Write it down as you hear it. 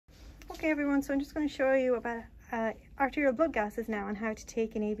Okay everyone, so I'm just going to show you about arterial blood gases now and how to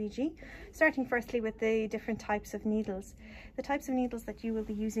take an ABG, starting firstly with the different types of needles. The types of needles that you will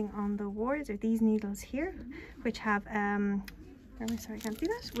be using on the wards are these needles here, which have sorry, I can't see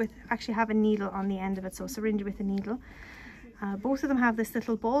that, actually have a needle on the end of it, so a syringe with a needle. Both of them have this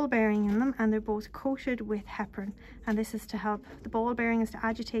little ball bearing in them, and they're both coated with heparin, and this is to help. The ball bearing is to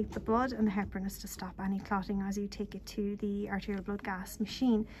agitate the blood, and the heparin is to stop any clotting as you take it to the arterial blood gas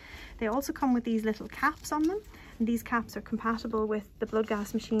machine. They also come with these little caps on them, and these caps are compatible with the blood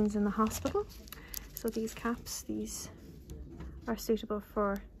gas machines in the hospital. So these caps, these are suitable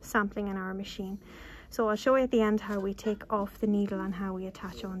for sampling in our machine. So I'll show you at the end how we take off the needle and how we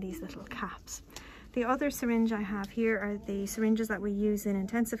attach on these little caps. The other syringe I have here are the syringes that we use in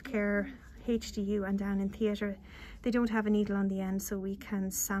intensive care, HDU and down in theatre. They don't have a needle on the end, so we can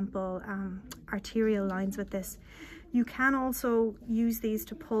sample arterial lines with this. You can also use these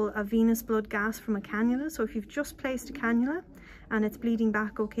to pull a venous blood gas from a cannula. So if you've just placed a cannula and it's bleeding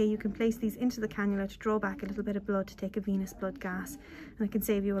back okay, you can place these into the cannula to draw back a little bit of blood to take a venous blood gas. And it can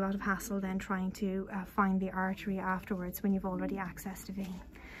save you a lot of hassle then trying to find the artery afterwards when you've already accessed a vein.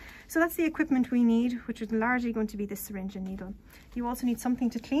 So that's the equipment we need, which is largely going to be the syringe and needle. You also need something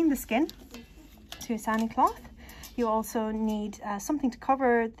to clean the skin, to a sanding cloth. You also need something to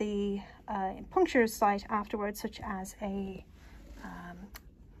cover the puncture site afterwards, such as a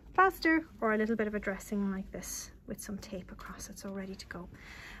plaster or a little bit of a dressing like this with some tape across it, so ready to go.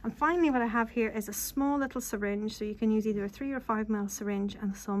 And finally, what I have here is a small little syringe, so you can use either a 3 or 5 ml syringe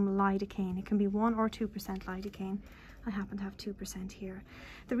and some lidocaine. It can be 1 or 2% lidocaine. I happen to have 2% here.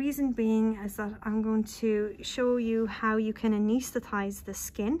 The reason being is that I'm going to show you how you can anesthetize the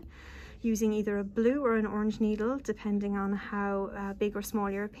skin using either a blue or an orange needle, depending on how big or small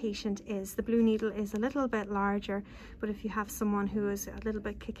your patient is. The blue needle is a little bit larger, but if you have someone who is a little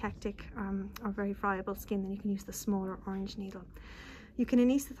bit cachectic or very friable skin, then you can use the smaller orange needle. You can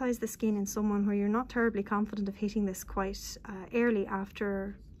anesthetize the skin in someone where you're not terribly confident of hitting this quite early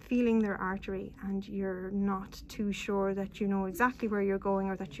after feeling their artery, and you're not too sure that you know exactly where you're going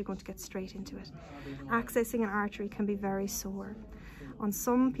or that you're going to get straight into it. Accessing an artery can be very sore. On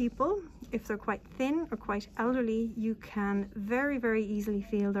some people, if they're quite thin or quite elderly, you can very, very easily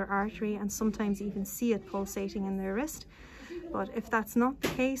feel their artery and sometimes even see it pulsating in their wrist. But if that's not the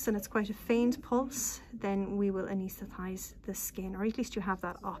case and it's quite a faint pulse, then we will anesthetize the skin, or at least you have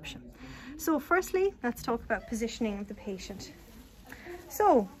that option. So firstly, let's talk about positioning of the patient.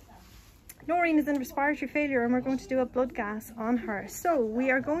 So Noreen is in respiratory failure and we're going to do a blood gas on her. So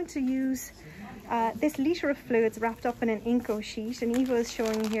we are going to use this litre of fluids wrapped up in an Inco sheet, and Eva is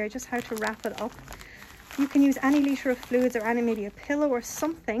showing you here just how to wrap it up. You can use any litre of fluids or maybe a pillow or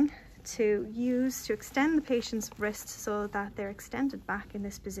something to use to extend the patient's wrists so that they're extended back in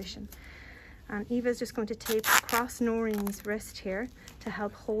this position. And Eva is just going to tape across Noreen's wrist here to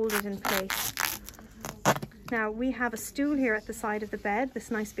help hold it in place. Now we have a stool here at the side of the bed,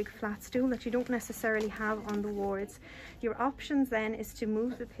 this nice big flat stool that you don't necessarily have on the wards. Your options then is to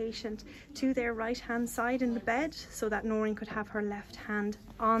move the patient to their right hand side in the bed so that Noreen could have her left hand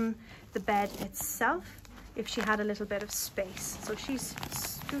on the bed itself if she had a little bit of space. So she's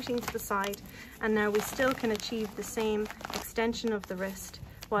scooting to the side, and now we still can achieve the same extension of the wrist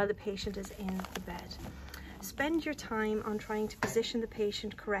while the patient is in the bed. Spend your time on trying to position the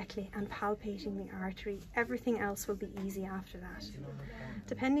patient correctly and palpating the artery. Everything else will be easy after that.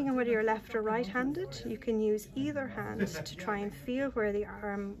 Depending on whether you're left or right-handed, you can use either hand to try and feel where the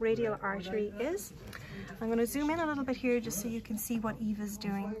radial artery is. I'm going to zoom in a little bit here just so you can see what Eva's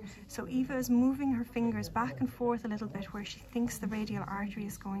doing. So Eva is moving her fingers back and forth a little bit where she thinks the radial artery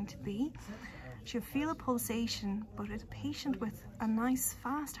is going to be. She'll feel a pulsation, but with a patient with a nice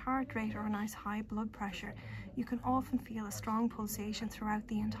fast heart rate or a nice high blood pressure, you can often feel a strong pulsation throughout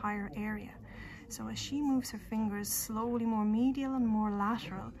the entire area. So as she moves her fingers slowly more medial and more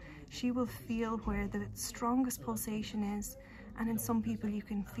lateral, she will feel where the strongest pulsation is, and in some people you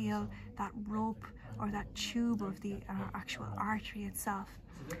can feel that rope or that tube of the actual artery itself.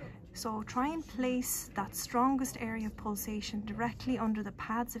 So try and place that strongest area of pulsation directly under the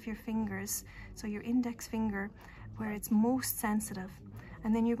pads of your fingers, so your index finger, where it's most sensitive.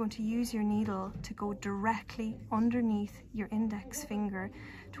 And then you're going to use your needle to go directly underneath your index finger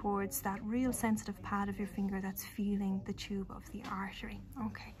towards that real sensitive pad of your finger that's feeling the tube of the artery.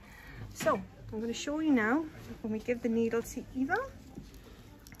 Okay, so I'm going to show you now when we give the needle to Eva.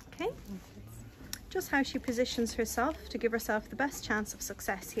 Okay, just how she positions herself to give herself the best chance of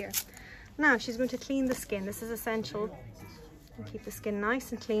success here. Now she's going to clean the skin. This is essential. And keep the skin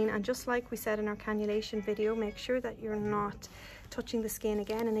nice and clean, and just like we said in our cannulation video, make sure that you're not touching the skin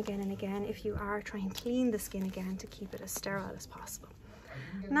again and again and again if you are trying to clean the skin again to keep it as sterile as possible.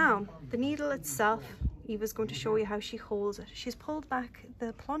 Now, the needle itself, Eva's going to show you how she holds it. She's pulled back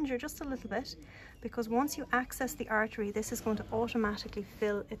the plunger just a little bit because once you access the artery, this is going to automatically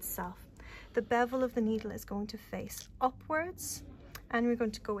fill itself. The bevel of the needle is going to face upwards and we're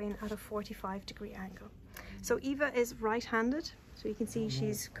going to go in at a 45-degree angle. So Eva is right-handed, so you can see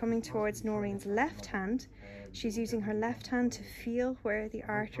she's coming towards Noreen's left hand. She's using her left hand to feel where the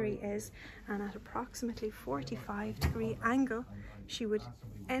artery is, and at approximately 45-degree angle, she would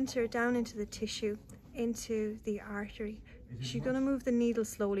enter down into the tissue, into the artery. She's going to move the needle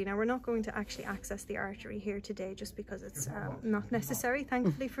slowly. Now, we're not going to actually access the artery here today just because it's not necessary,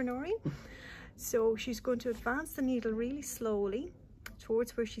 thankfully, for Noreen. So she's going to advance the needle really slowly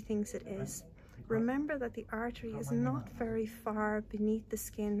towards where she thinks it is. Remember that the artery is not very far beneath the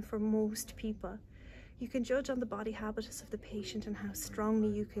skin for most people. You can judge on the body habitus of the patient and how strongly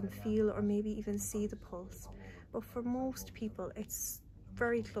you can feel or maybe even see the pulse. But for most people, it's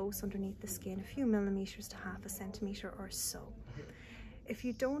very close underneath the skin, a few millimeters to half a centimeter or so. If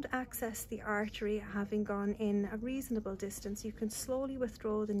you don't access the artery having gone in a reasonable distance, you can slowly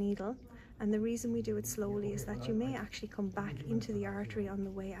withdraw the needle. And the reason we do it slowly is that you may actually come back into the artery on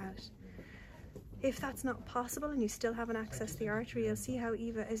the way out. If that's not possible and you still haven't accessed the artery, you'll see how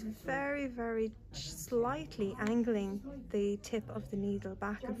Eva is very, very slightly angling the tip of the needle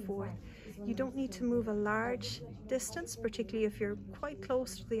back and forth. You don't need to move a large distance, particularly if you're quite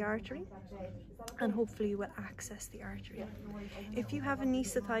close to the artery, and hopefully you will access the artery. If you have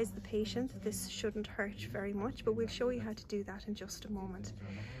anesthetized the patient, this shouldn't hurt very much, but we'll show you how to do that in just a moment.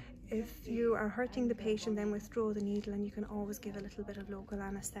 If you are hurting the patient, then withdraw the needle, and you can always give a little bit of local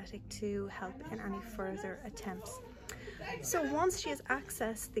anesthetic to help in any further attempts. So once she has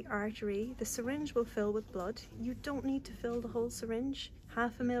accessed the artery, the syringe will fill with blood. You don't need to fill the whole syringe.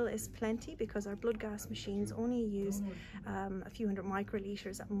 1/2 ml is plenty because our blood gas machines only use a few hundred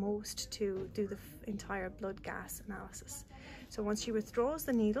microliters at most to do the entire blood gas analysis. So once she withdraws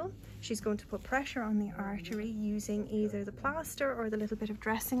the needle, she's going to put pressure on the artery using either the plaster or the little bit of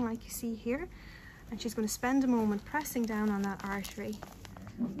dressing like you see here. And she's going to spend a moment pressing down on that artery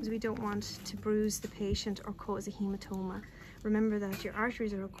because we don't want to bruise the patient or cause a hematoma. Remember that your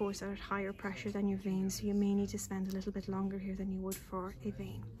arteries are of course at higher pressure than your veins, so you may need to spend a little bit longer here than you would for a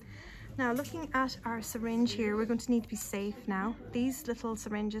vein. Now, looking at our syringe here, we're going to need to be safe now. These little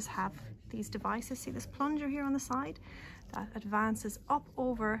syringes have these devices. See this plunger here on the side? That advances up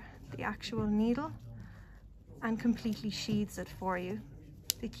over the actual needle and completely sheathes it for you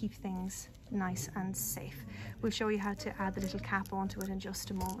to keep things nice and safe. We'll show you how to add the little cap onto it in just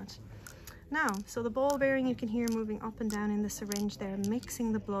a moment. Now, so the ball bearing you can hear moving up and down in the syringe there,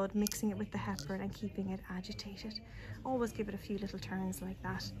 mixing the blood, mixing it with the heparin and keeping it agitated. Always give it a few little turns like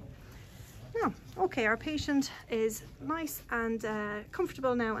that. Now, okay, our patient is nice and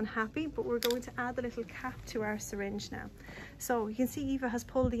comfortable now and happy, but we're going to add the little cap to our syringe now. So you can see Eva has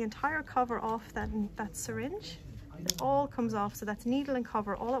pulled the entire cover off that syringe. It all comes off, so that's needle and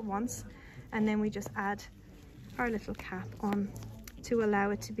cover all at once. And then we just add our little cap on to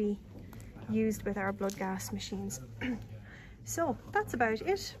allow it to be used with our blood gas machines. So that's about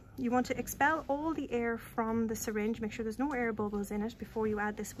it. You want to expel all the air from the syringe, make sure there's no air bubbles in it before you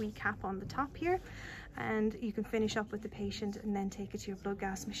add this wee cap on the top here, and you can finish up with the patient and then take it to your blood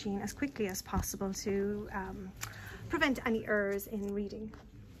gas machine as quickly as possible to prevent any errors in reading.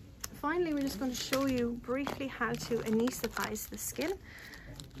 Finally, we're just going to show you briefly how to anesthetize the skin.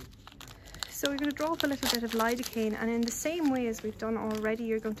 So we're going to draw up a little bit of lidocaine, and in the same way as we've done already,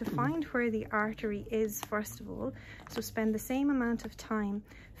 you're going to find where the artery is first of all. So spend the same amount of time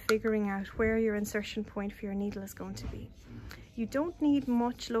figuring out where your insertion point for your needle is going to be. You don't need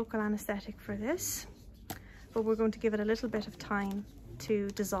much local anesthetic for this, but we're going to give it a little bit of time to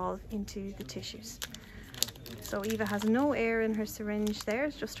dissolve into the tissues. So Eva has no air in her syringe there,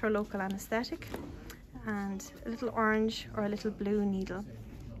 it's just her local anesthetic and a little orange or a little blue needle.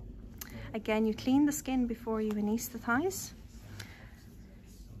 Again, you clean the skin before you anesthetize.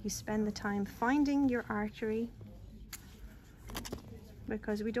 You spend the time finding your artery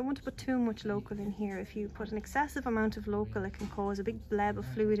because we don't want to put too much local in here. If you put an excessive amount of local, it can cause a big bleb of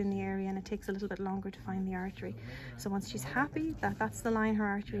fluid in the area and it takes a little bit longer to find the artery. So once she's happy that that's the line her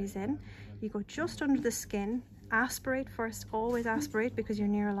artery is in, you go just under the skin, aspirate first, always aspirate because you're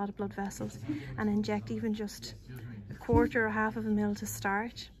near a lot of blood vessels, and inject even just 1/4 or 1/2 ml to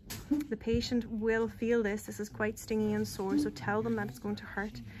start. The patient will feel this. This is quite stingy and sore, so tell them that it's going to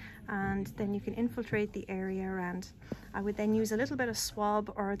hurt, and then you can infiltrate the area around. I would then use a little bit of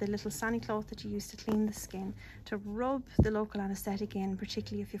swab or the little sani cloth that you use to clean the skin to rub the local anaesthetic in,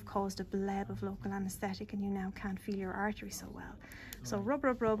 particularly if you've caused a bleb of local anaesthetic and you now can't feel your artery so well. So rub,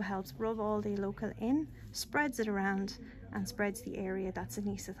 rub, rub helps rub all the local in, spreads it around and spreads the area that's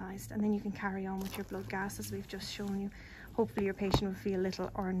anaesthetized, and then you can carry on with your blood gas as we've just shown you. Hopefully your patient will feel little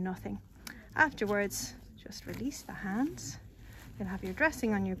or nothing. Afterwards, just release the hands. You'll have your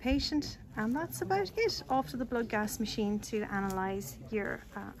dressing on your patient, and that's about it. Off to the blood gas machine to analyze your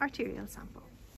arterial sample.